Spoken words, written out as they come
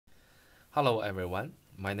Hello everyone,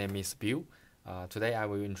 my name is Bill. Today I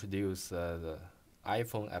will introduce the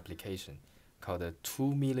iPhone application called the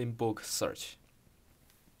 2 million book search.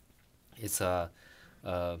 It's a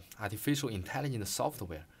artificial intelligence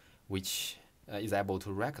software which is able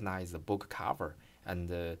to recognize the book cover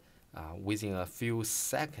and within a few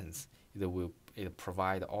seconds it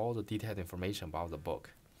provide all the detailed information about the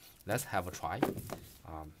book. Let's have a try.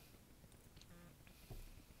 Um,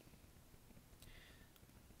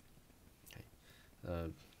 uh,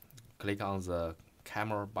 Click on the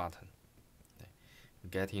camera button.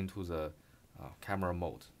 Get into the camera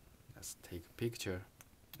mode. Let's take a picture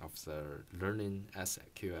of the Learning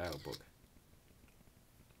SQL book.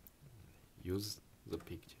 Use the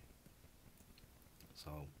picture. So,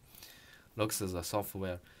 looks as the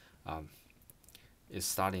software is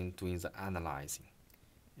starting doing the analyzing,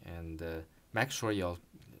 and make sure your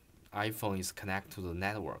iPhone is connected to the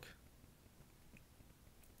network.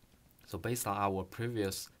 So based on our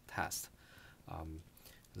previous test,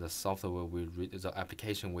 the software the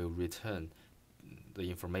application will return the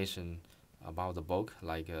information about the book,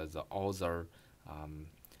 like the author,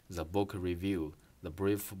 the book review, the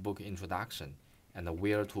brief book introduction, and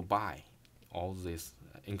where to buy. All this,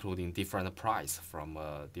 including different price from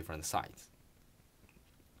different sites.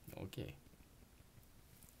 Okay.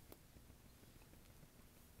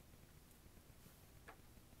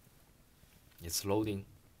 It's loading.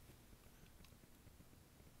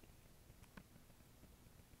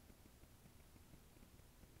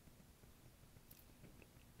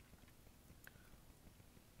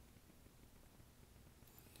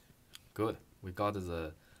 Good. We got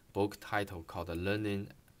the book title called Learning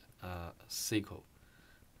Sequel,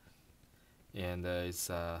 and it's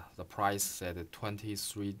the price set at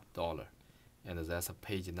 $23, and that's a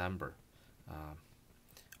page number.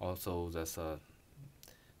 Also, there's a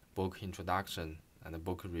book introduction and the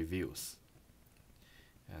book reviews,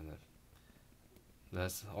 and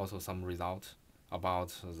there's also some result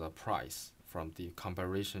about the price from the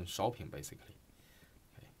comparison shopping, basically.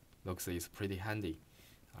 Okay. Looks it's pretty handy,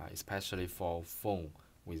 especially for phone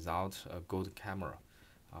without a good camera.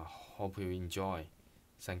 Hope you enjoy.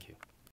 Thank you.